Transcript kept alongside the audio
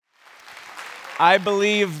I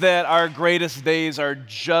believe that our greatest days are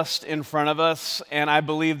just in front of us, and I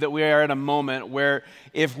believe that we are at a moment where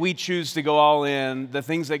if we choose to go all in, the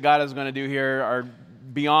things that God is going to do here are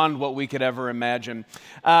beyond what we could ever imagine.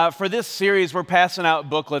 For this series, we're passing out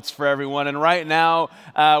booklets for everyone, and right now,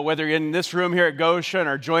 whether you're in this room here at Goshen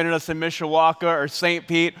or joining us in Mishawaka or St.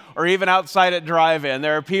 Pete or even outside at Drive-In,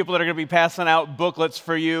 there are people that are going to be passing out booklets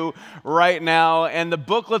for you right now, and the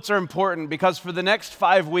booklets are important because for the next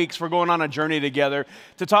 5 weeks, we're going on a journey together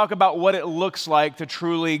to talk about what it looks like to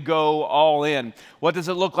truly go all in. What does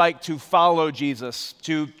it look like to follow Jesus,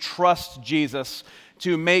 to trust Jesus,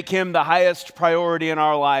 to make him the highest priority in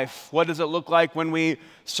our life? What does it look like when we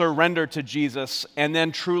surrender to Jesus and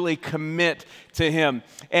then truly commit to him?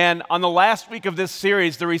 And on the last week of this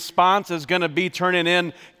series, the response is going to be turning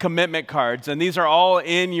in commitment cards. And these are all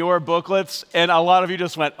in your booklets. And a lot of you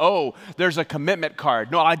just went, oh, there's a commitment card.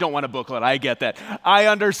 No, I don't want a booklet. I get that. I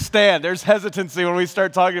understand. There's hesitancy when we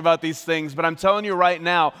start talking about these things. But I'm telling you right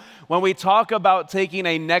now, when we talk about taking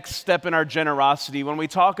a next step in our generosity, when we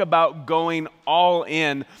talk about going all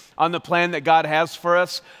in on the plan that God has for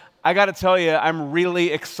us, I got to tell you, I'm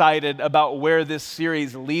really excited about where this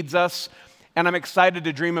series leads us, and I'm excited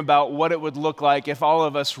to dream about what it would look like if all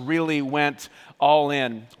of us really went all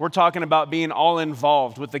in. We're talking about being all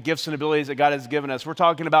involved with the gifts and abilities that God has given us. We're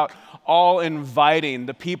talking about all inviting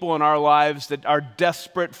the people in our lives that are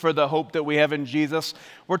desperate for the hope that we have in Jesus.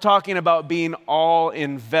 We're talking about being all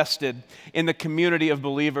invested in the community of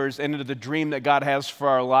believers and into the dream that God has for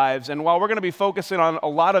our lives. And while we're going to be focusing on a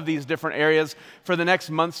lot of these different areas for the next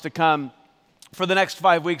months to come, for the next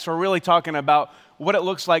 5 weeks, we're really talking about what it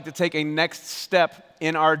looks like to take a next step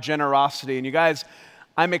in our generosity. And you guys,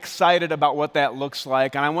 I'm excited about what that looks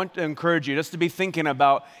like, and I want to encourage you just to be thinking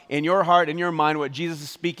about in your heart, in your mind, what Jesus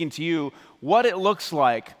is speaking to you, what it looks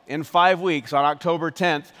like in 5 weeks on October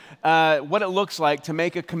 10th, what it looks like to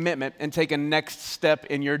make a commitment and take a next step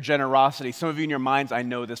in your generosity. Some of you in your minds, I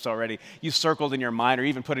know this already, you circled in your mind or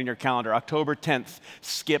even put in your calendar, October 10th,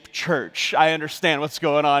 skip church. I understand what's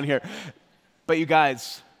going on here. But you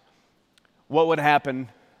guys, what would happen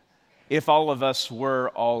if all of us were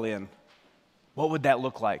all in? What would that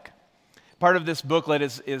look like? Part of this booklet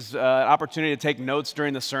is an opportunity to take notes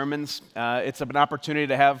during the sermons. It's an opportunity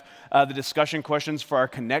to have the discussion questions for our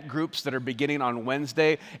Connect groups that are beginning on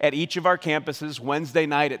Wednesday at each of our campuses. Wednesday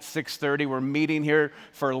night at 6:30, we're meeting here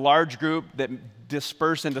for a large group that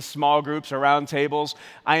disperse into small groups around tables.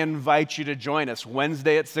 I invite you to join us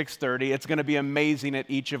Wednesday at 6:30. It's going to be amazing at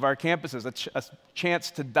each of our campuses. A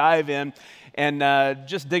chance to dive in and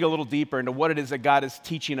just dig a little deeper into what it is that God is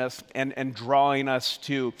teaching us and drawing us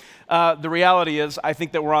to. The reality is, I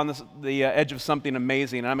think that we're on the edge of something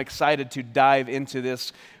amazing, and I'm excited to dive into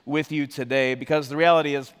this with you today because the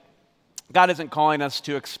reality is, God isn't calling us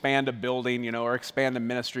to expand a building, or expand a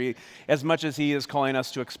ministry as much as he is calling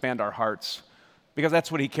us to expand our hearts. Because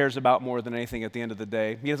that's what he cares about more than anything at the end of the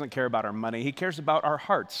day. He doesn't care about our money. He cares about our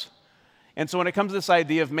hearts. And so when it comes to this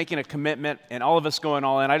idea of making a commitment and all of us going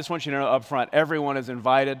all in, I just want you to know up front, everyone is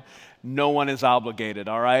invited. No one is obligated,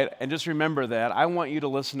 all right? And just remember that. I want you to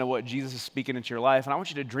listen to what Jesus is speaking into your life, and I want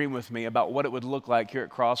you to dream with me about what it would look like here at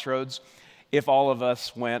Crossroads if all of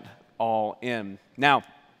us went all in. Now,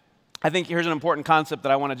 I think here's an important concept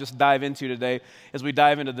that I want to just dive into today as we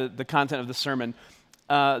dive into the content of the sermon.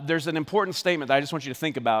 There's an important statement that I just want you to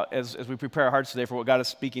think about as we prepare our hearts today for what God is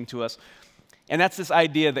speaking to us. And that's this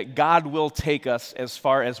idea that God will take us as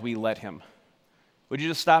far as we let him. Would you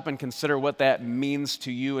just stop and consider what that means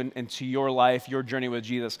to you and to your life, your journey with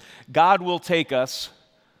Jesus? God will take us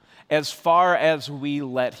as far as we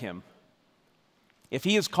let him. If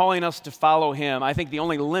he is calling us to follow him, I think the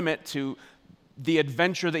only limit to the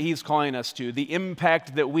adventure that he's calling us to, the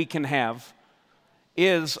impact that we can have,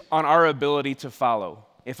 is on our ability to follow.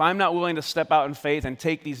 If I'm not willing to step out in faith and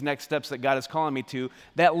take these next steps that God is calling me to,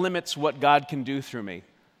 that limits what God can do through me.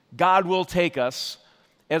 God will take us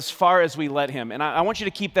as far as we let him. And I want you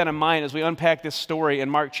to keep that in mind as we unpack this story in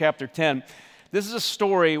Mark chapter 10. This is a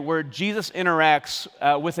story where Jesus interacts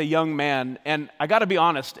with a young man. And I got to be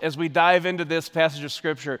honest, as we dive into this passage of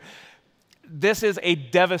Scripture, this is a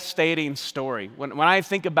devastating story. When I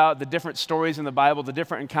think about the different stories in the Bible, the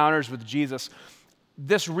different encounters with Jesus,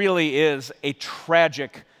 this really is a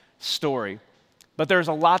tragic story. But there's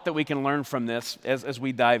a lot that we can learn from this as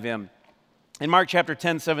we dive in. In Mark chapter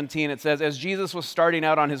 10:17, it says, as Jesus was starting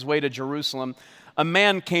out on his way to Jerusalem, a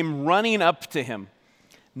man came running up to him,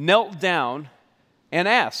 knelt down, and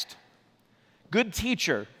asked, "Good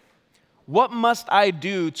teacher, what must I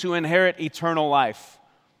do to inherit eternal life?"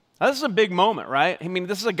 Now, this is a big moment, right? I mean,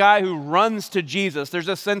 this is a guy who runs to Jesus. There's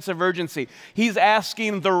a sense of urgency. He's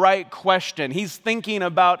asking the right question. He's thinking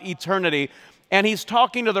about eternity, and he's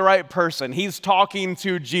talking to the right person. He's talking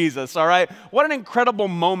to Jesus, all right? What an incredible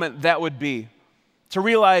moment that would be, to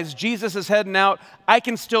realize Jesus is heading out. I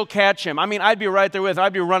can still catch him. I mean, I'd be right there with him.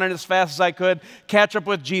 I'd be running as fast as I could, catch up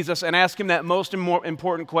with Jesus, and ask him that most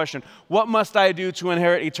important question. What must I do to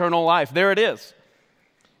inherit eternal life? There it is.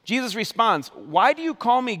 Jesus responds, why do you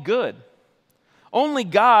call me good? Only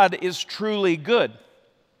God is truly good.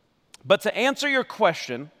 But to answer your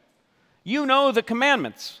question, you know the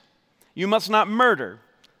commandments. You must not murder.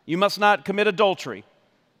 You must not commit adultery.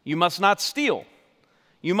 You must not steal.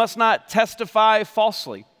 You must not testify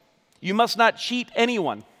falsely. You must not cheat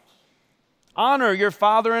anyone. Honor your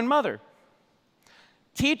father and mother.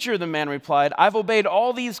 Teacher, the man replied, I've obeyed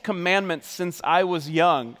all these commandments since I was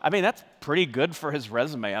young. I mean, that's pretty good for his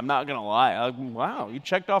resume. I'm not going to lie. Wow, you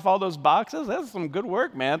checked off all those boxes? That's some good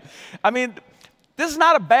work, man. I mean, this is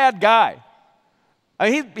not a bad guy.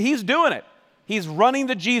 I mean, he's doing it. He's running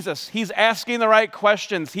to Jesus. He's asking the right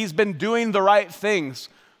questions. He's been doing the right things.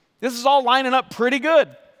 This is all lining up pretty good.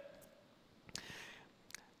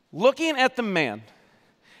 Looking at the man,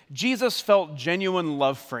 Jesus felt genuine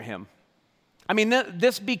love for him. I mean,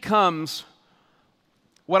 this becomes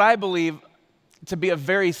what I believe to be a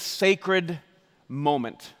very sacred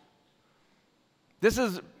moment. This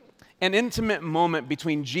is an intimate moment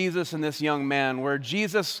between Jesus and this young man where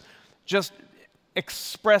Jesus just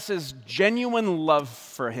expresses genuine love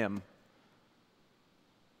for him.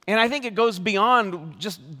 And I think it goes beyond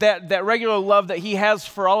just that regular love that he has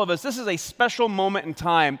for all of us. This is a special moment in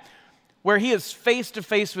time where he is face to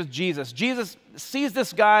face with Jesus. Jesus sees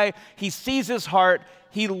this guy, he sees his heart,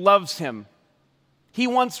 he loves him. He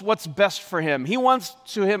wants what's best for him. He wants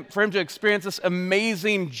for him to experience this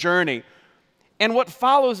amazing journey. And what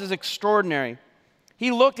follows is extraordinary.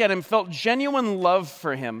 He looked at him, felt genuine love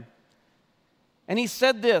for him. And he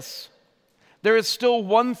said this, there is still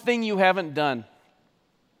one thing you haven't done.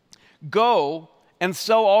 Go and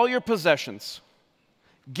sell all your possessions.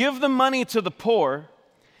 Give the money to the poor,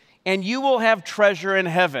 and you will have treasure in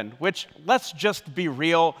heaven, which, let's just be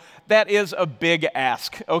real, that is a big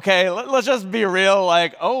ask, okay? Let's just be real,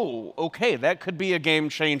 like, oh, okay, that could be a game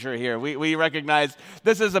changer here. We recognize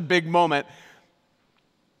this is a big moment.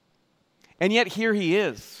 And yet here he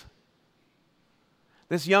is.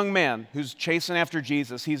 This young man who's chasing after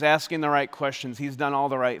Jesus, he's asking the right questions, he's done all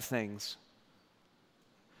the right things.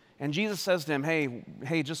 And Jesus says to him,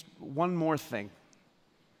 hey, just one more thing.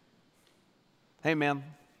 Hey, man,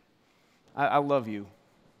 I love you.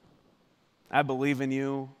 I believe in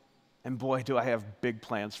you, and boy, do I have big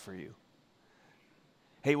plans for you.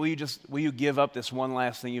 Hey, will you give up this one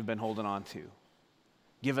last thing you've been holding on to?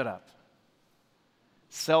 Give it up.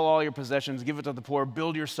 Sell all your possessions, give it to the poor,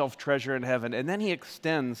 build yourself treasure in heaven. And then he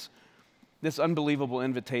extends this unbelievable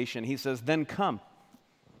invitation. He says, then come,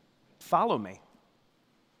 follow me.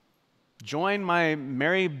 Join my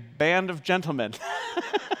merry band of gentlemen.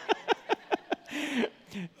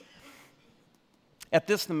 At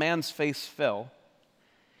this, the man's face fell,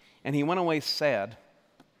 and he went away sad,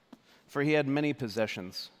 for he had many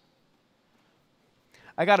possessions.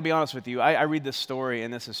 I got to be honest with you, I read this story,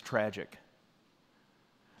 and this is tragic.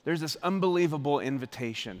 There's this unbelievable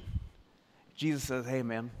invitation. Jesus says, hey,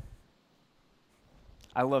 man,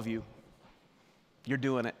 I love you. You're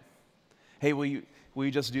doing it. Hey, will you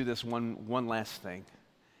just do this one last thing?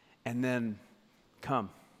 And then come,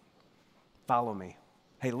 follow me.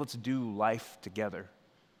 Hey, let's do life together.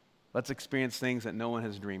 Let's experience things that no one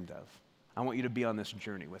has dreamed of. I want you to be on this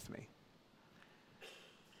journey with me.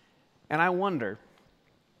 And I wonder,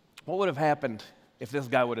 what would have happened if this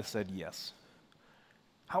guy would have said yes?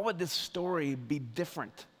 How would this story be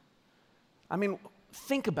different? I mean,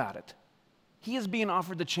 think about it. He is being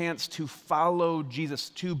offered the chance to follow Jesus,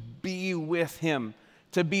 to be with him,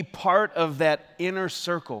 to be part of that inner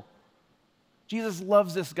circle. Jesus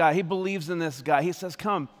loves this guy. He believes in this guy. He says,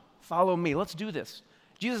 come, follow me. Let's do this.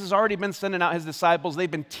 Jesus has already been sending out his disciples. They've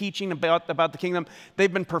been teaching about the kingdom.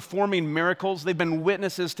 They've been performing miracles. They've been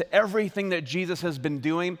witnesses to everything that Jesus has been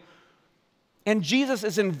doing. And Jesus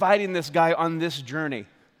is inviting this guy on this journey.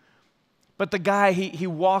 But the guy, he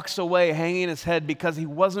walks away hanging his head because he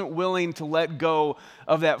wasn't willing to let go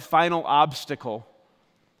of that final obstacle.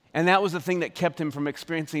 And that was the thing that kept him from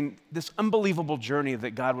experiencing this unbelievable journey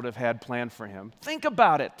that God would have had planned for him. Think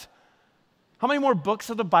about it. How many more books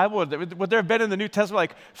of the Bible would there have been in the New Testament,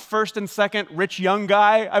 like first and second rich young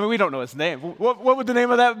guy? I mean, we don't know his name. What would the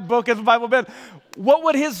name of that book of the Bible been? What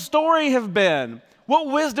would his story have been? What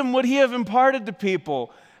wisdom would he have imparted to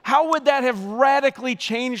people? How would that have radically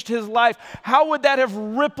changed his life? How would that have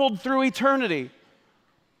rippled through eternity?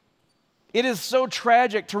 It is so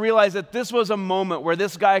tragic to realize that this was a moment where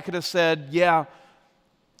this guy could have said, yeah,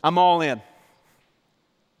 I'm all in.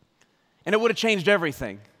 And it would have changed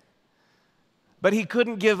everything. But he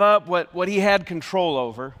couldn't give up what he had control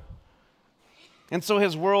over. And so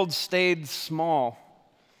his world stayed small.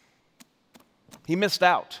 He missed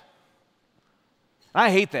out. I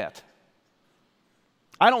hate that.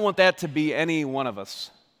 I don't want that to be any one of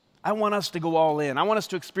us. I want us to go all in. I want us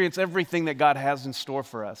to experience everything that God has in store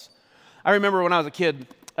for us. I remember when I was a kid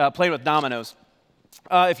playing with dominoes.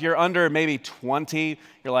 If you're under maybe 20,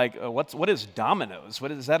 you're like, what is dominoes?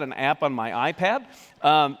 Is that an app on my iPad?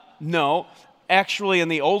 No. Actually, in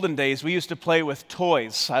the olden days, we used to play with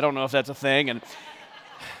toys. I don't know if that's a thing. And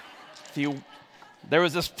there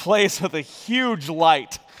was this place with a huge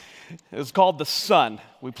light. It was called the Sun.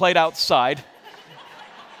 We played outside.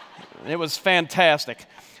 It was fantastic.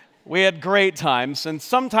 We had great times, and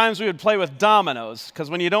sometimes we would play with dominoes, because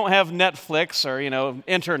when you don't have Netflix or,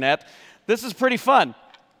 internet, this is pretty fun.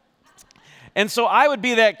 And so I would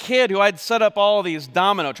be that kid who I'd set up all these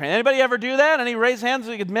domino trains. Anybody ever do that? Any raise hands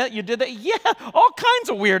and admit you did that? Yeah, all kinds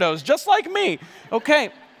of weirdos, just like me.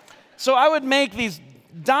 Okay, so I would make these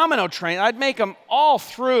domino trains. I'd make them all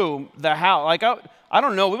through the house. Like, I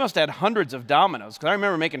don't know, we must have had hundreds of dominoes, because I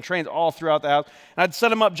remember making trains all throughout the house. And I'd set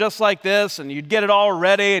them up just like this, and you'd get it all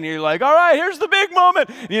ready, and you're like, all right, here's the big moment.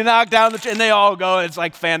 And you knock down the train, and they all go, and it's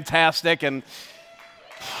like fantastic. And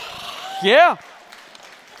yeah,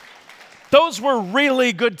 those were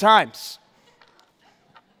really good times.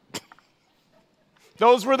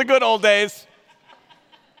 Those were the good old days.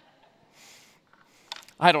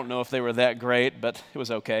 I don't know if they were that great, but it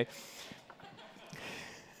was okay.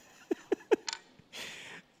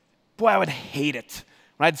 Boy, I would hate it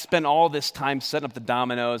when I'd spend all this time setting up the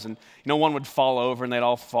dominoes, and one would fall over, and they'd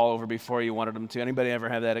all fall over before you wanted them to. Anybody ever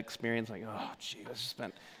have that experience? Like, oh, gee, I just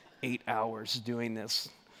spent 8 hours doing this.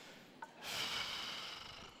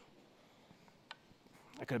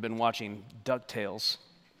 I could have been watching DuckTales.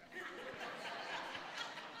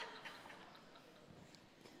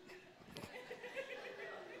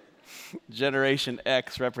 Generation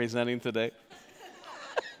X representing today.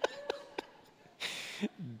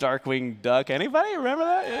 Darkwing Duck. Anybody remember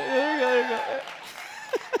that? There you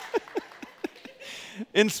go.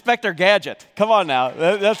 Inspector Gadget. Come on now.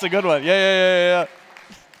 That's a good one. Yeah.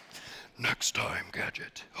 Next time,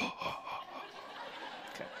 Gadget.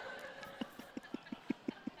 Okay.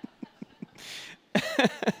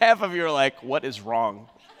 Half of you are like, what is wrong?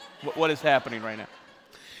 What is happening right now?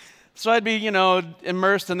 So I'd be,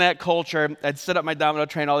 immersed in that culture. I'd set up my domino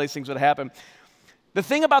train. All these things would happen. The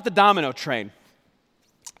thing about the domino train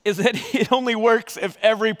is that it only works if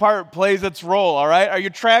every part plays its role, all right? Are you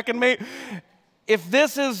tracking me? If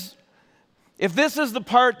this is the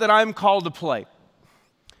part that I'm called to play,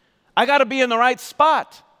 I got to be in the right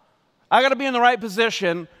spot. I got to be in the right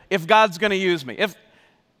position if God's going to use me.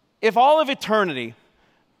 If all of eternity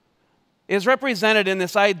is represented in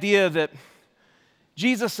this idea that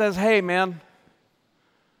Jesus says, hey, man,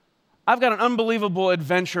 I've got an unbelievable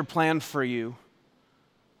adventure planned for you.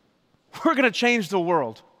 We're going to change the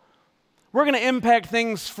world. We're going to impact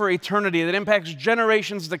things for eternity that impacts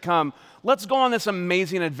generations to come. Let's go on this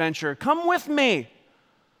amazing adventure. Come with me.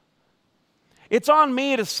 It's on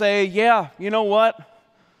me to say, yeah, you know what?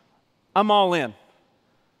 I'm all in.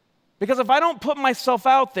 Because if I don't put myself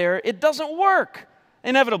out there, it doesn't work.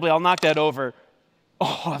 Inevitably, I'll knock that over.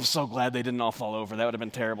 Oh, I'm so glad they didn't all fall over. That would have been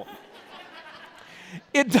terrible.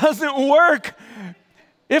 It doesn't work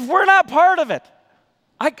if we're not part of it.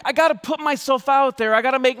 I got to put myself out there. I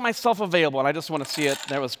got to make myself available, and I just want to see it.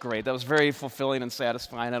 That was great. That was very fulfilling and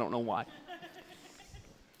satisfying. I don't know why.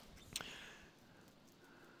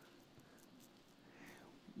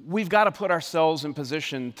 We've got to put ourselves in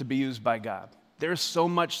position to be used by God. There's so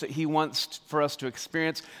much that He wants for us to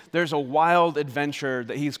experience. There's a wild adventure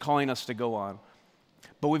that He's calling us to go on.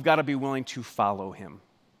 But we've got to be willing to follow Him,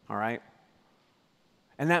 all right?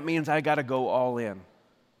 And that means I got to go all in.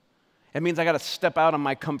 It means I got to step out of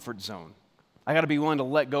my comfort zone. I got to be willing to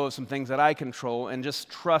let go of some things that I control and just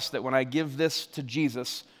trust that when I give this to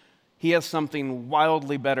Jesus, He has something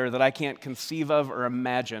wildly better that I can't conceive of or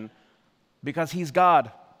imagine because He's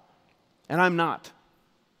God and I'm not.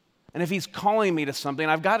 And if He's calling me to something,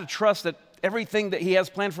 I've got to trust that everything that He has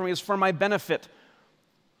planned for me is for my benefit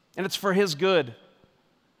and it's for His good.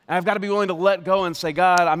 And I've got to be willing to let go and say,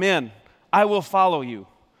 God, I'm in. I will follow you.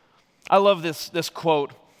 I love this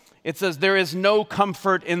quote. It says, there is no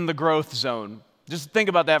comfort in the growth zone. Just think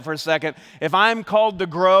about that for a second. If I'm called to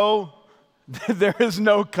grow, There is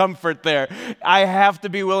no comfort there. I have to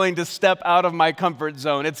be willing to step out of my comfort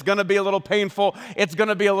zone. It's going to be a little painful. It's going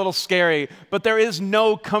to be a little scary, but there is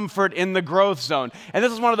no comfort in the growth zone. And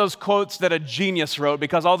this is one of those quotes that a genius wrote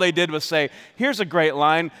because all they did was say, here's a great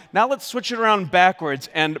line. Now let's switch it around backwards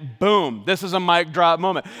and boom, this is a mic drop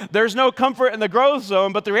moment. There's no comfort in the growth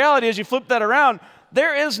zone, but the reality is you flip that around,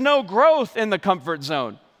 there is no growth in the comfort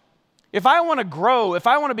zone. If I want to grow, if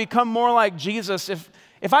I want to become more like Jesus,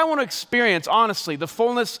 if I want to experience, honestly, the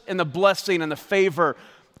fullness and the blessing and the favor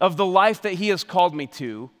of the life that He has called me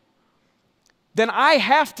to, then I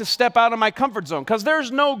have to step out of my comfort zone because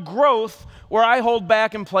there's no growth where I hold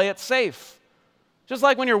back and play it safe. Just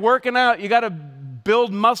like when you're working out, you got to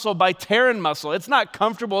build muscle by tearing muscle. It's not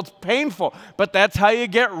comfortable, it's painful, but that's how you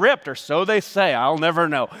get ripped, or so they say. I'll never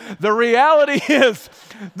know. The reality is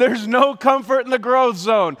there's no comfort in the growth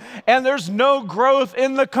zone, and there's no growth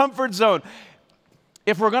in the comfort zone.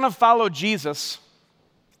 If we're going to follow Jesus,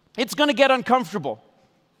 it's going to get uncomfortable.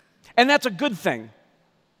 And that's a good thing.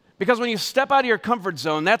 Because when you step out of your comfort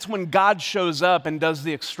zone, that's when God shows up and does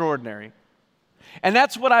the extraordinary. And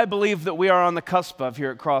that's what I believe that we are on the cusp of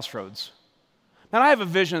here at Crossroads. Now, I have a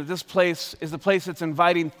vision that this place is the place that's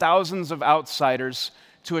inviting thousands of outsiders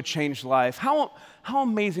to a changed life. How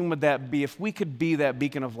amazing would that be if we could be that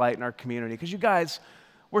beacon of light in our community? Because you guys,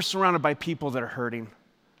 we're surrounded by people that are hurting.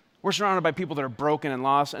 We're surrounded by people that are broken and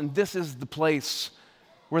lost, and this is the place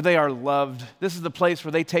where they are loved. This is the place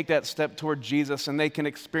where they take that step toward Jesus and they can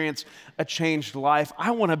experience a changed life.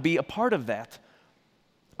 I want to be a part of that.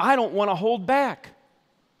 I don't want to hold back.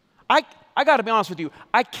 I got to be honest with you,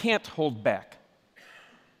 I can't hold back.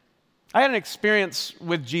 I had an experience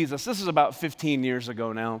with Jesus. This is about 15 years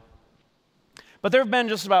ago now. But there have been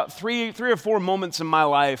just about three or four moments in my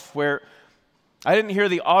life where I didn't hear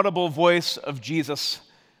the audible voice of Jesus,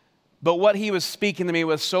 but what He was speaking to me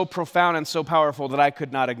was so profound and so powerful that I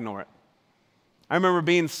could not ignore it. I remember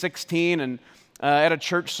being 16 and at a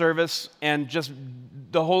church service and just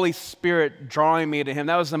the Holy Spirit drawing me to Him.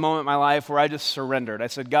 That was the moment in my life where I just surrendered. I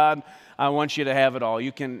said, God, I want You to have it all.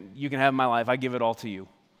 You can have my life. I give it all to You.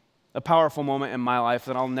 A powerful moment in my life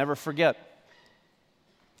that I'll never forget.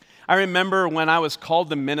 I remember when I was called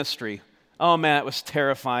to ministry. Oh man, it was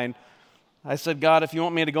terrifying. I said, God, if You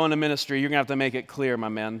want me to go into ministry, you're going to have to make it clear, my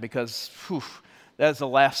man, because that's the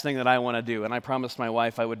last thing that I want to do. And I promised my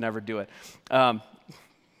wife I would never do it. And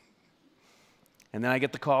then I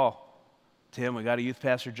get the call. Tim, we got a youth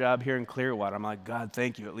pastor job here in Clearwater. I'm like, God,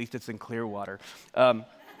 thank You. At least it's in Clearwater. But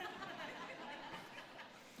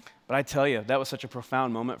I tell you, that was such a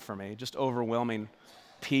profound moment for me. Just overwhelming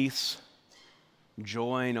peace,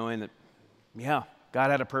 joy, knowing that, yeah, God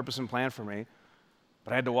had a purpose and plan for me.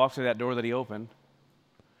 But I had to walk through that door that He opened.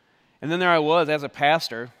 And then there I was as a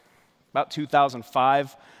pastor, about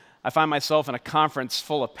 2005. I find myself in a conference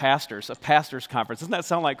full of pastors, a pastor's conference. Doesn't that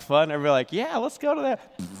sound like fun? Everybody like, yeah, let's go to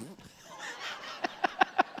that.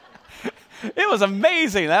 It was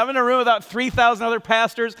amazing. I'm in a room with about 3,000 other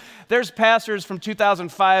pastors. There's pastors from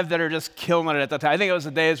 2005 that are just killing it at the time. I think it was the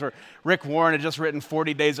days where Rick Warren had just written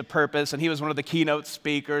 40 Days of Purpose, and he was one of the keynote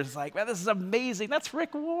speakers. Like, man, this is amazing. That's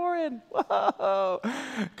Rick Warren. Whoa.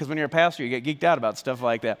 Because when you're a pastor, you get geeked out about stuff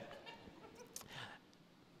like that.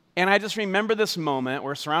 And I just remember this moment.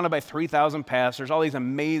 We're surrounded by 3,000 pastors, all these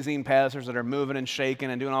amazing pastors that are moving and shaking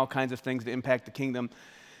and doing all kinds of things to impact the kingdom.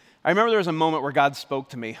 I remember there was a moment where God spoke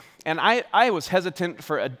to me, and I was hesitant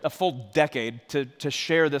for a full decade to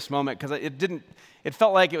share this moment because it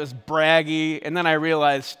felt like it was braggy, and then I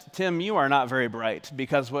realized, Tim, you are not very bright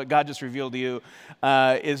because what God just revealed to you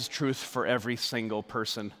is truth for every single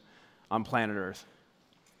person on planet Earth.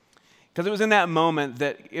 Because it was in that moment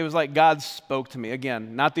that it was like God spoke to me.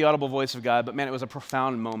 Again, not the audible voice of God, but man, it was a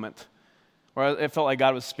profound moment where it felt like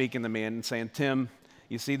God was speaking to me and saying, Tim,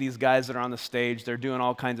 you see these guys that are on the stage, they're doing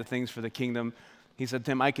all kinds of things for the kingdom. He said,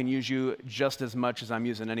 Tim, I can use you just as much as I'm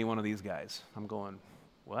using any one of these guys. I'm going,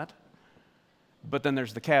 what? But then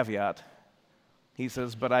there's the caveat. He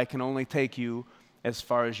says, but I can only take you as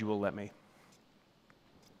far as you will let me.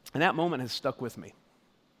 And that moment has stuck with me.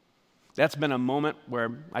 That's been a moment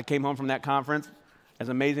where I came home from that conference. As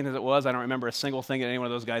amazing as it was, I don't remember a single thing that any one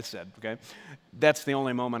of those guys said, okay? That's the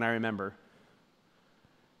only moment I remember.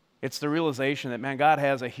 It's the realization that, man, God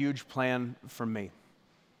has a huge plan for me.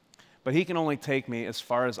 But He can only take me as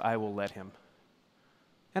far as I will let Him.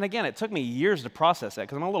 And again, it took me years to process that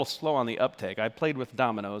because I'm a little slow on the uptake. I played with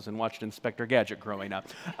dominoes and watched Inspector Gadget growing up.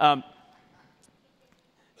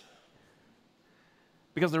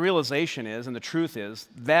 Because the realization is, and the truth is,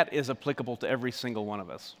 that is applicable to every single one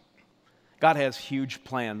of us. God has huge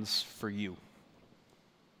plans for you.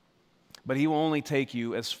 but he will only take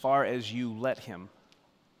you as far as you let him.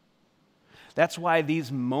 That's why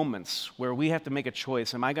these moments where we have to make a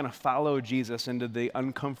choice, am I going to follow Jesus into the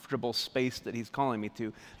uncomfortable space that he's calling me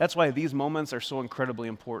to? That's why these moments are so incredibly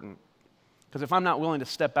important. Because if I'm not willing to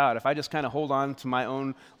step out, if I just kind of hold on to my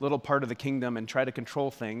own little part of the kingdom and try to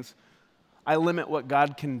control things, I limit what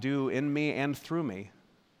God can do in me and through me.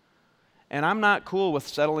 And I'm not cool with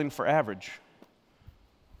settling for average.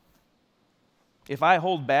 If I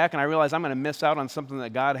hold back and I realize I'm going to miss out on something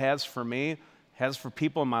that God has for me, has for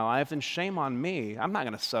people in my life, then shame on me. I'm not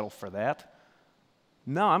going to settle for that.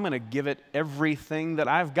 No, I'm going to give it everything that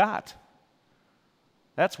I've got.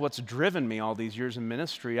 That's what's driven me all these years in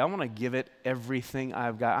ministry. I want to give it everything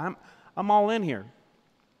I've got. I'm all in here.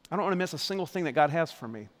 I don't want to miss a single thing that God has for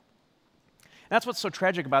me. And that's what's so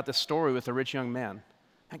tragic about this story with the rich young man.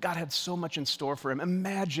 And God had so much in store for him.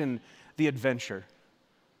 Imagine the adventure.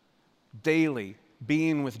 Daily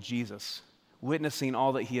being with Jesus, witnessing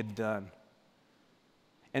all that he had done,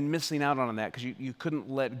 and missing out on that because you couldn't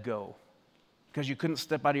let go, because you couldn't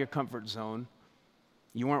step out of your comfort zone.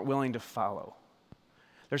 You weren't willing to follow.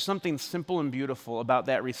 There's something simple and beautiful about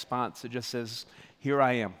that response that just says, here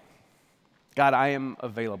I am. God, I am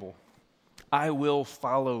available. I will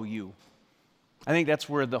follow you. I think that's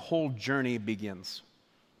where the whole journey begins,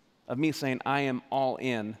 of me saying, I am all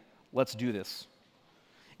in. Let's do this.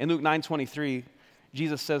 In Luke 9:23,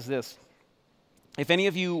 Jesus says this, if any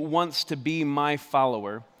of you wants to be my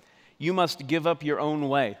follower, you must give up your own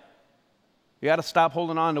way. You got to stop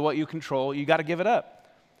holding on to what you control. You got to give it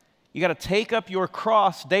up. You got to take up your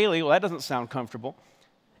cross daily. Well, that doesn't sound comfortable.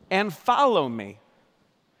 And follow me.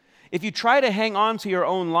 If you try to hang on to your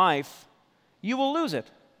own life, you will lose it.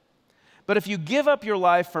 But if you give up your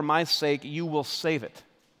life for my sake, you will save it.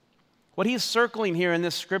 What he's circling here in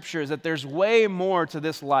this scripture is that there's way more to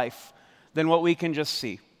this life than what we can just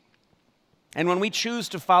see. And when we choose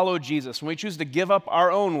to follow Jesus, when we choose to give up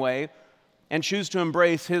our own way and choose to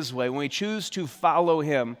embrace his way, when we choose to follow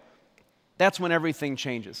him, that's when everything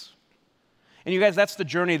changes. And you guys, that's the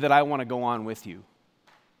journey that I want to go on with you.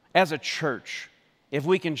 As a church, if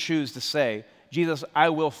we can choose to say, Jesus, I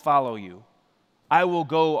will follow you. I will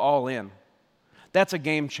go all in. That's a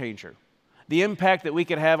game changer. The impact that we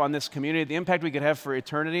could have on this community, the impact we could have for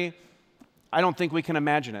eternity, I don't think we can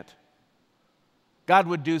imagine it. God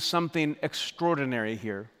would do something extraordinary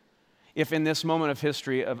here if in this moment of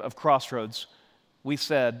history of Crossroads, we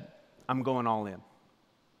said, I'm going all in.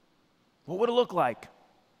 What would it look like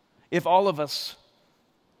if all of us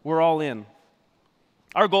were all in?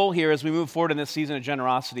 Our goal here as we move forward in this season of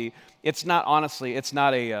generosity, it's not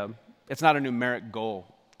a numeric goal.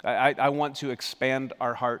 I want to expand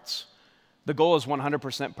our hearts. The goal is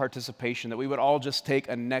 100% participation, that we would all just take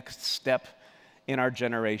a next step in our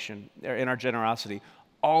generosity.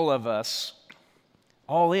 All of us,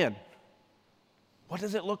 all in. What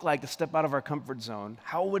does it look like to step out of our comfort zone?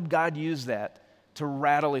 How would God use that to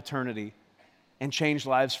rattle eternity and change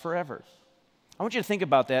lives forever? I want you to think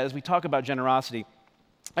about that as we talk about generosity.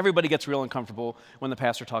 Everybody gets real uncomfortable when the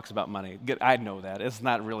pastor talks about money. I know that. It's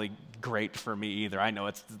not really great for me either. I know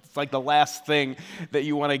it's like the last thing that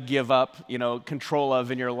you want to give up, control of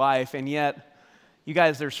in your life. And yet, you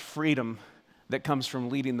guys, there's freedom that comes from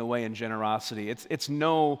leading the way in generosity. It's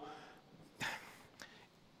no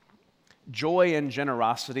joy and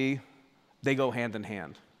generosity, they go hand in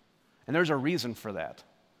hand. And there's a reason for that.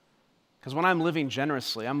 Because when I'm living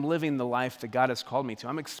generously, I'm living the life that God has called me to.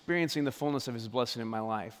 I'm experiencing the fullness of his blessing in my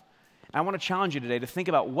life. And I want to challenge you today to think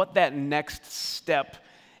about what that next step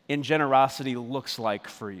in generosity looks like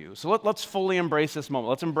for you. So let's fully embrace this moment.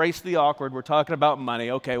 Let's embrace the awkward. We're talking about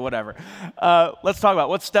money. Okay, whatever. Let's talk about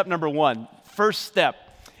what's step number one. First step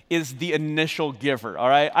is the initial giver, all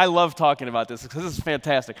right? I love talking about this because this is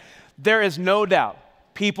fantastic. There is no doubt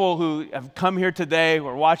people who have come here today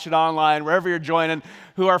or watch it online, wherever you're joining,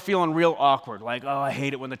 who are feeling real awkward, like, oh, I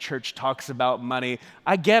hate it when the church talks about money.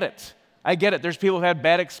 I get it. There's people who had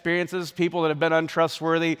bad experiences, people that have been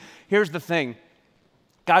untrustworthy. Here's the thing.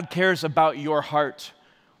 God cares about your heart.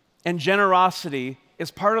 And generosity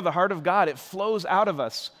is part of the heart of God. It flows out of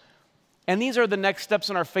us. And these are the next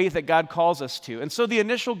steps in our faith that God calls us to. And so the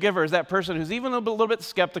initial giver is that person who's even a little bit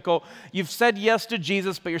skeptical. You've said yes to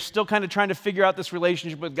Jesus, but you're still kind of trying to figure out this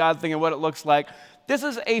relationship with God thing and what it looks like. This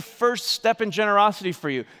is a first step in generosity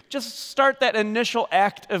for you. Just start that initial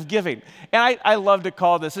act of giving. And I love to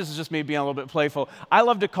call this is just me being a little bit playful. I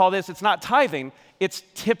love to call this, it's not tithing, it's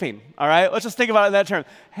tipping, all right? Let's just think about it in that term.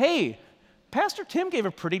 Hey, Pastor Tim gave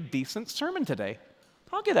a pretty decent sermon today.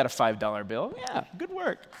 I'll give that a $5 bill. Yeah, good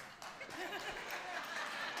work.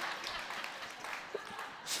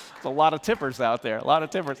 A lot of tippers out there, a lot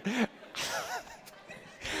of tippers.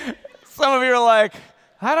 Some of you are like,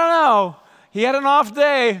 I don't know. He had an off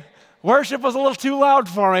day. Worship was a little too loud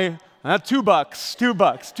for me. $2,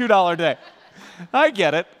 $2 day. I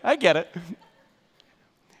get it.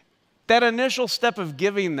 That initial step of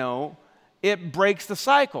giving, though, it breaks the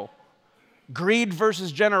cycle. Greed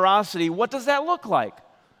versus generosity, what does that look like?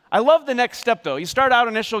 I love the next step, though. You start out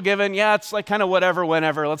initial giving, yeah, it's like kind of whatever,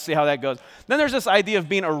 whenever, let's see how that goes. Then there's this idea of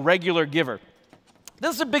being a regular giver.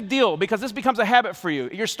 This is a big deal because this becomes a habit for you.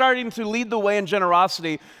 You're starting to lead the way in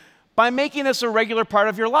generosity by making this a regular part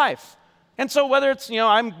of your life. And so whether it's,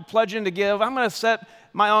 I'm pledging to give, I'm going to set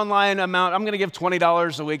my online amount, I'm going to give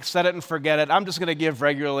 $20 a week, set it and forget it. I'm just going to give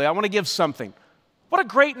regularly. I want to give something. What a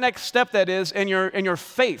great next step that is in your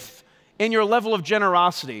faith, in your level of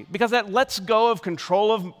generosity, because that lets go of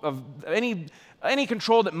control of any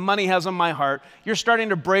control that money has on my heart. You're starting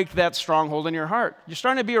to break that stronghold in your heart. You're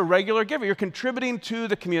starting to be a regular giver. You're contributing to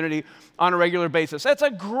the community on a regular basis. That's a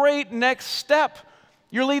great next step.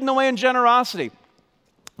 You're leading the way in generosity.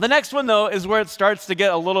 The next one, though, is where it starts to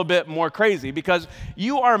get a little bit more crazy because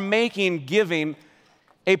you are making giving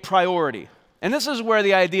a priority. And this is where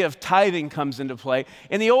the idea of tithing comes into play.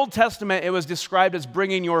 In the Old Testament, it was described as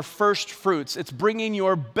bringing your first fruits. It's bringing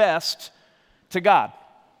your best to God.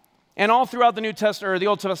 And all throughout the New Testament or the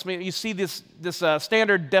Old Testament, you see this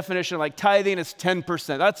standard definition like tithing is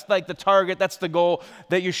 10%. That's like the target. That's the goal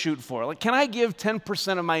that you shoot for. Like, can I give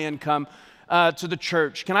 10% of my income to the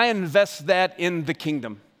church? Can I invest that in the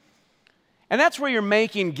kingdom? And that's where you're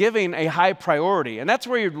making giving a high priority. And that's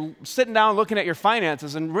where you're sitting down looking at your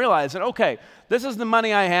finances and realizing, okay, this is the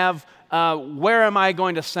money I have. Where am I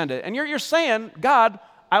going to send it? And you're saying, God,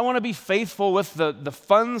 I want to be faithful with the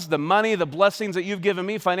funds, the money, the blessings that you've given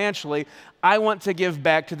me financially. I want to give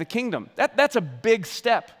back to the kingdom. That's a big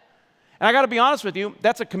step. And I got to be honest with you,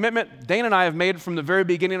 that's a commitment Dana and I have made from the very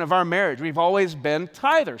beginning of our marriage. We've always been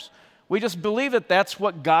tithers. We just believe that that's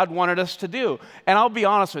what God wanted us to do. And I'll be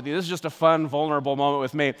honest with you, this is just a fun, vulnerable moment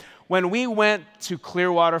with me. When we went to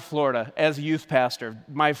Clearwater, Florida as a youth pastor,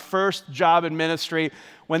 my first job in ministry,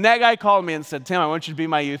 when that guy called me and said, Tim, I want you to be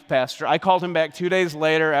my youth pastor, I called him back 2 days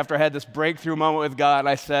later after I had this breakthrough moment with God, and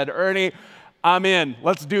I said, Ernie, I'm in.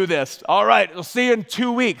 Let's do this. All right, we'll see you in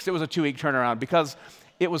 2 weeks. It was a 2-week turnaround because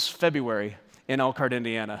it was February in Elkhart,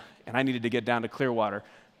 Indiana, and I needed to get down to Clearwater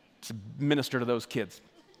to minister to those kids.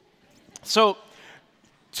 So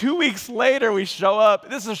 2 weeks later, we show up.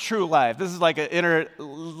 This is true life. This is like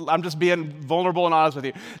I'm just being vulnerable and honest with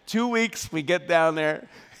you. 2 weeks, we get down there,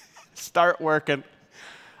 start working,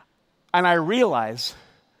 and I realize,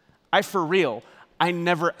 for real, I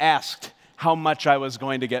never asked how much I was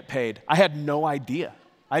going to get paid. I had no idea.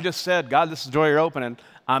 I just said, God, this is the door you're opening.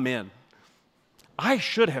 I'm in. I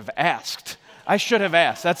should have asked.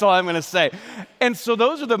 That's all I'm going to say. And so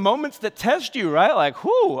those are the moments that test you, right? Like,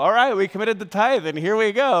 whew, all right, we committed the tithe, and here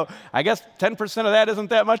we go. I guess 10% of that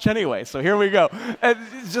isn't that much anyway, so here we go. It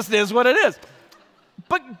just is what it is.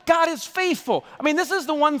 But God is faithful. I mean, this is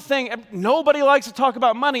the one thing. Nobody likes to talk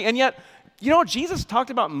about money, and yet, Jesus talked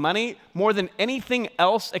about money more than anything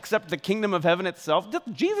else except the kingdom of heaven itself.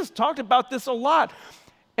 Jesus talked about this a lot.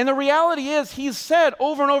 And the reality is, he's said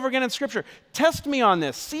over and over again in Scripture, test me on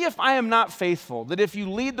this. See if I am not faithful, that if you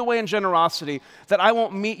lead the way in generosity, that I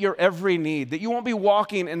won't meet your every need, that you won't be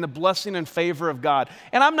walking in the blessing and favor of God.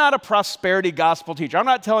 And I'm not a prosperity gospel teacher. I'm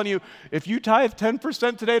not telling you, if you tithe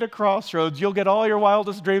 10% today to Crossroads, you'll get all your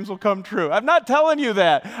wildest dreams will come true. I'm not telling you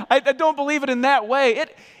that. I don't believe it in that way.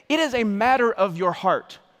 It is a matter of your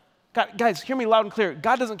heart. God, guys, hear me loud and clear.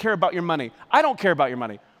 God doesn't care about your money. I don't care about your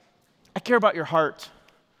money. I care about your heart.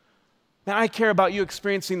 Man, I care about you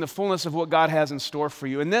experiencing the fullness of what God has in store for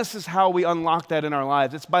you. And this is how we unlock that in our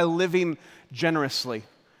lives. It's by living generously.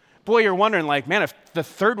 Boy, you're wondering, like, man, if the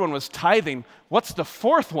third one was tithing, what's the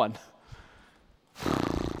fourth one?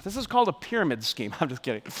 This is called a pyramid scheme. I'm just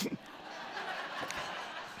kidding.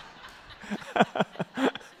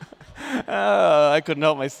 I couldn't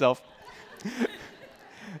help myself.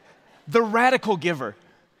 The radical giver.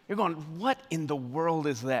 You're going, what in the world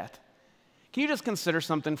is that? Can you just consider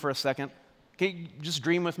something for a second? Can you just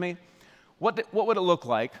dream with me? What would it look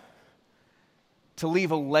like to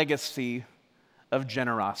leave a legacy of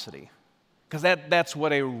generosity? Because that's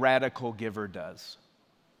what a radical giver does.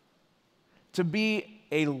 To be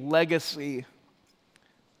a legacy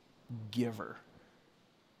giver.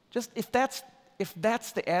 Just if that's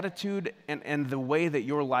the attitude and the way that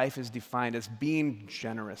your life is defined as being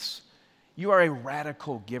generous, you are a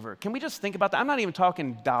radical giver. Can we just think about that? I'm not even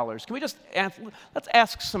talking dollars. Can we just let's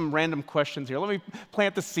ask some random questions here. Let me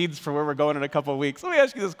plant the seeds for where we're going in a couple of weeks. Let me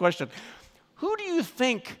ask you this question. Who do you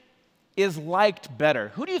think is liked better?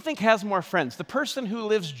 Who do you think has more friends? The person who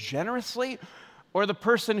lives generously or the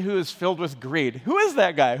person who is filled with greed? Who is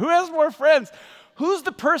that guy? Who has more friends? Who's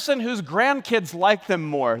the person whose grandkids like them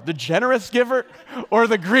more? The generous giver or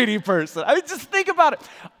the greedy person? I mean, just think about it.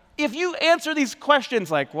 If you answer these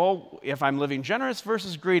questions like, well, if I'm living generous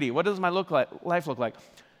versus greedy, what does my life look like?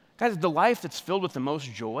 Guys, the life that's filled with the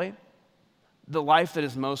most joy, the life that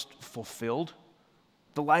is most fulfilled,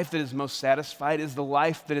 the life that is most satisfied is the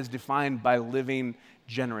life that is defined by living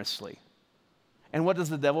generously. And what does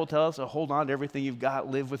the devil tell us? Oh, hold on to everything you've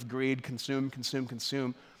got, live with greed, consume, consume,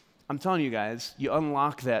 consume. I'm telling you guys, you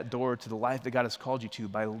unlock that door to the life that God has called you to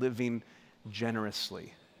by living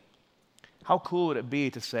generously. How cool would it be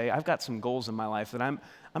to say, I've got some goals in my life that I'm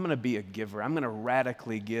going to be a giver. I'm going to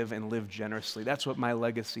radically give and live generously. That's what my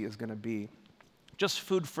legacy is going to be. Just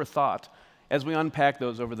food for thought as we unpack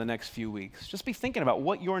those over the next few weeks. Just be thinking about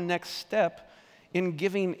what your next step in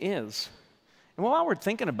giving is. And while we're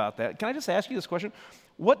thinking about that, can I just ask you this question?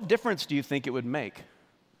 What difference do you think it would make?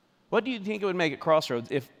 What do you think it would make at Crossroads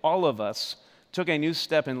if all of us took a new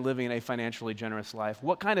step in living a financially generous life?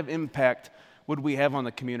 What kind of impact would we have on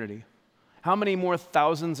the community? How many more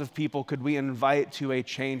thousands of people could we invite to a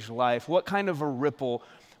changed life? What kind of a ripple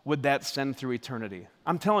would that send through eternity?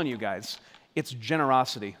 I'm telling you guys, it's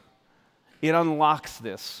generosity. It unlocks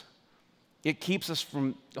this. It keeps us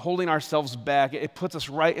from holding ourselves back. It puts us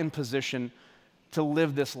right in position to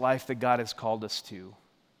live this life that God has called us to.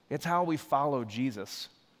 It's how we follow Jesus.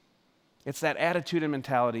 It's that attitude and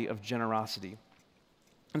mentality of generosity.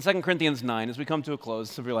 In 2 Corinthians 9, as we come to a close,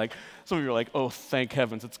 some of you are like, oh, thank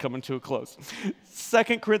heavens, it's coming to a close.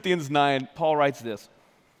 2 Corinthians 9, Paul writes this.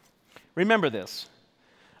 Remember this,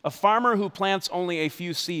 a farmer who plants only a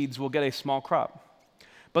few seeds will get a small crop.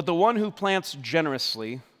 But the one who plants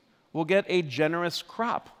generously will get a generous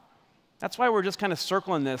crop. That's why we're just kind of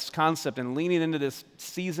circling this concept and leaning into this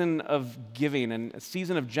season of giving and a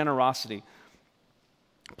season of generosity.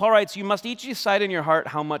 Paul writes, you must each decide in your heart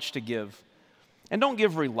how much to give. And don't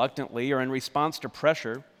give reluctantly or in response to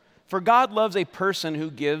pressure, for God loves a person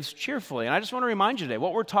who gives cheerfully. And I just want to remind you today,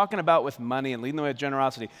 what we're talking about with money and leading the way with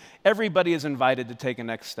generosity, everybody is invited to take a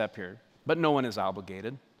next step here, but no one is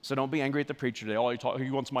obligated. So don't be angry at the preacher today. Oh,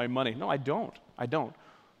 he wants my money. No, I don't.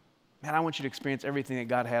 Man, I want you to experience everything that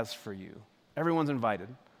God has for you. Everyone's invited.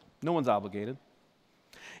 No one's obligated.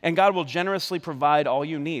 And God will generously provide all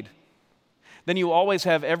you need. Then you always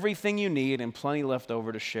have everything you need and plenty left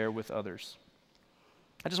over to share with others.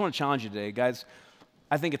 I just want to challenge you today, guys.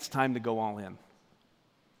 I think it's time to go all in.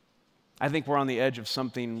 I think we're on the edge of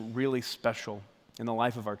something really special in the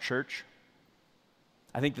life of our church.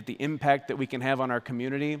 I think that the impact that we can have on our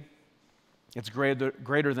community, it's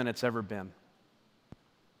greater than it's ever been.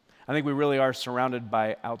 I think we really are surrounded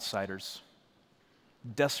by outsiders,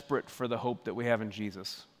 desperate for the hope that we have in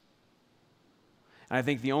Jesus. And I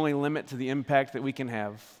think the only limit to the impact that we can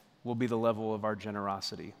have will be the level of our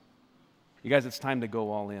generosity. You guys, it's time to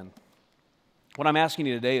go all in. What I'm asking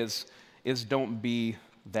you today is don't be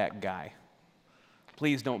that guy.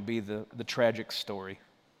 Please don't be the tragic story.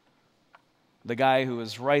 The guy who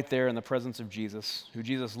was right there in the presence of Jesus, who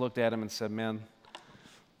Jesus looked at him and said, man,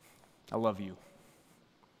 I love you.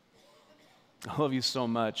 I love you so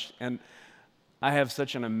much, and I have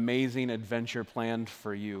such an amazing adventure planned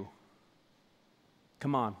for you.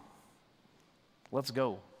 Come on, let's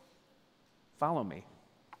go. Follow me.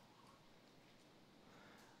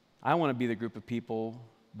 I want to be the group of people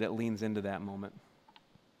that leans into that moment,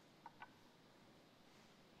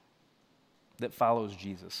 that follows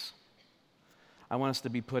Jesus. I want us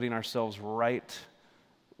to be putting ourselves right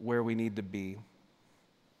where we need to be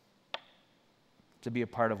a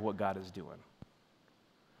part of what God is doing.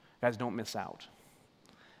 Guys, don't miss out.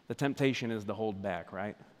 The temptation is to hold back,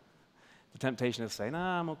 right? The temptation is to say,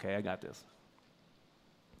 nah, I'm okay, I got this.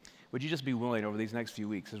 Would you just be willing over these next few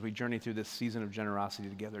weeks as we journey through this season of generosity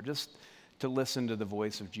together, just to listen to the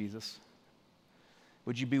voice of Jesus?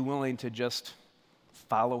 Would you be willing to just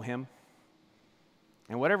follow him?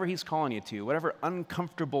 And whatever he's calling you to, whatever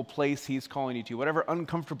uncomfortable place he's calling you to, whatever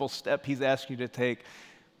uncomfortable step he's asking you to take,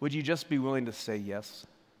 would you just be willing to say yes?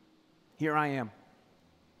 Here I am.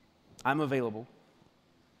 I'm available.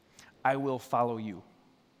 I will follow you.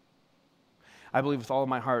 I believe with all of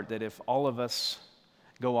my heart that if all of us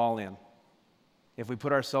go all in, if we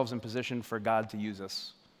put ourselves in position for God to use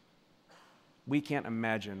us, we can't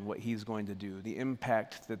imagine what he's going to do, the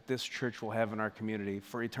impact that this church will have in our community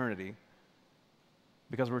for eternity,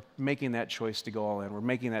 because we're making that choice to go all in. We're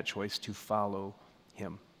making that choice to follow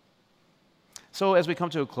him. So as we come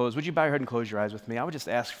to a close, would you bow your head and close your eyes with me? I would just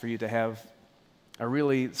ask for you to have a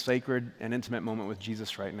really sacred and intimate moment with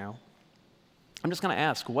Jesus right now. I'm just going to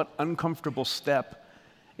ask, what uncomfortable step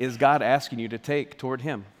is God asking you to take toward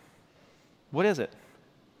Him? What is it?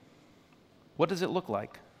 What does it look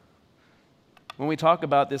like? When we talk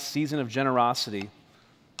about this season of generosity,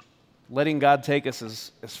 letting God take us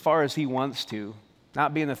as far as He wants to,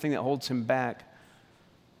 not being the thing that holds Him back,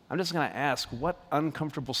 I'm just going to ask, what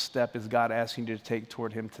uncomfortable step is God asking you to take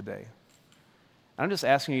toward Him today? I'm just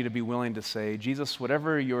asking you to be willing to say, Jesus,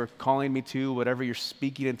 whatever you're calling me to, whatever you're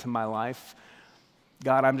speaking into my life,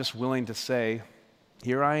 God, I'm just willing to say,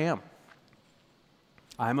 here I am.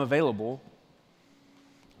 I'm available.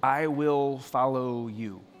 I will follow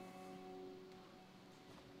you.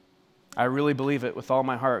 I really believe it with all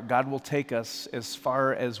my heart. God will take us as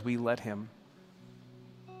far as we let Him.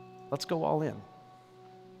 Let's go all in.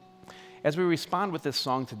 As we respond with this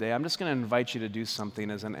song today, I'm just going to invite you to do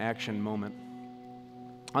something as an action moment.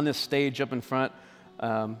 On this stage up in front,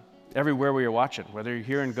 everywhere where you're watching, whether you're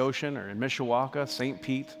here in Goshen or in Mishawaka, St.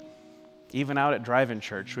 Pete, even out at Drive-In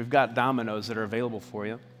Church, we've got dominoes that are available for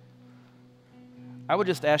you. I would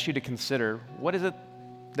just ask you to consider, what is it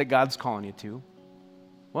that God's calling you to?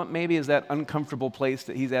 What maybe is that uncomfortable place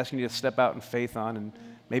that He's asking you to step out in faith on and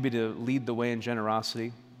maybe to lead the way in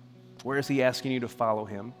generosity? Where is He asking you to follow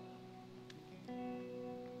Him?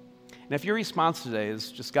 And if your response today is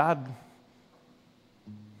just, God,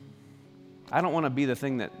 I don't want to be the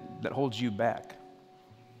thing that holds you back.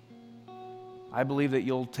 I believe that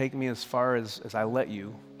you'll take me as far as I let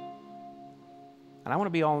you. And I want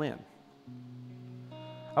to be all in.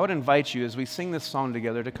 I would invite you as we sing this song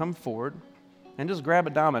together to come forward and just grab a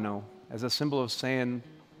domino as a symbol of saying,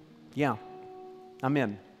 yeah, I'm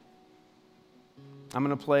in. I'm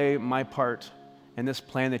going to play my part in this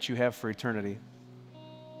plan that you have for eternity.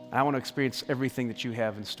 And I want to experience everything that you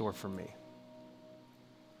have in store for me.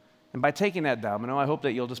 And by taking that domino, I hope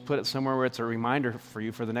that you'll just put it somewhere where it's a reminder for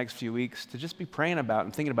you for the next few weeks to just be praying about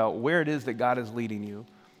and thinking about where it is that God is leading you.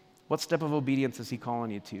 What step of obedience is He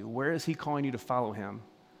calling you to? Where is He calling you to follow Him?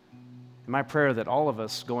 And my prayer that all of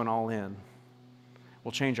us going all in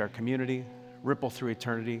will change our community, ripple through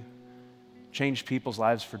eternity, change people's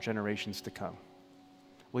lives for generations to come.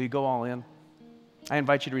 Will you go all in? I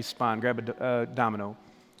invite you to respond. Grab a domino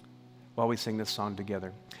while we sing this song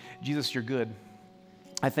together. Jesus, you're good.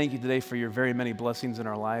 I thank you today for your very many blessings in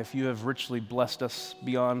our life. You have richly blessed us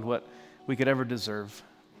beyond what we could ever deserve.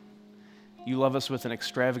 You love us with an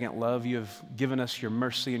extravagant love. You have given us your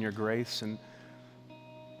mercy and your grace. And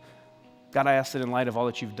God, I ask that in light of all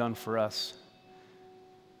that you've done for us,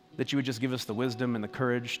 that you would just give us the wisdom and the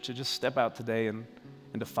courage to just step out today and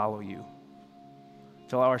to follow you.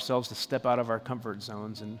 To allow ourselves to step out of our comfort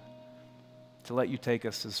zones and to let you take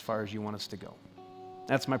us as far as you want us to go.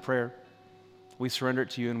 That's my prayer. We surrender it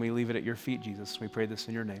to you and we leave it at your feet, Jesus. We pray this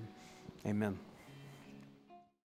in your name. Amen.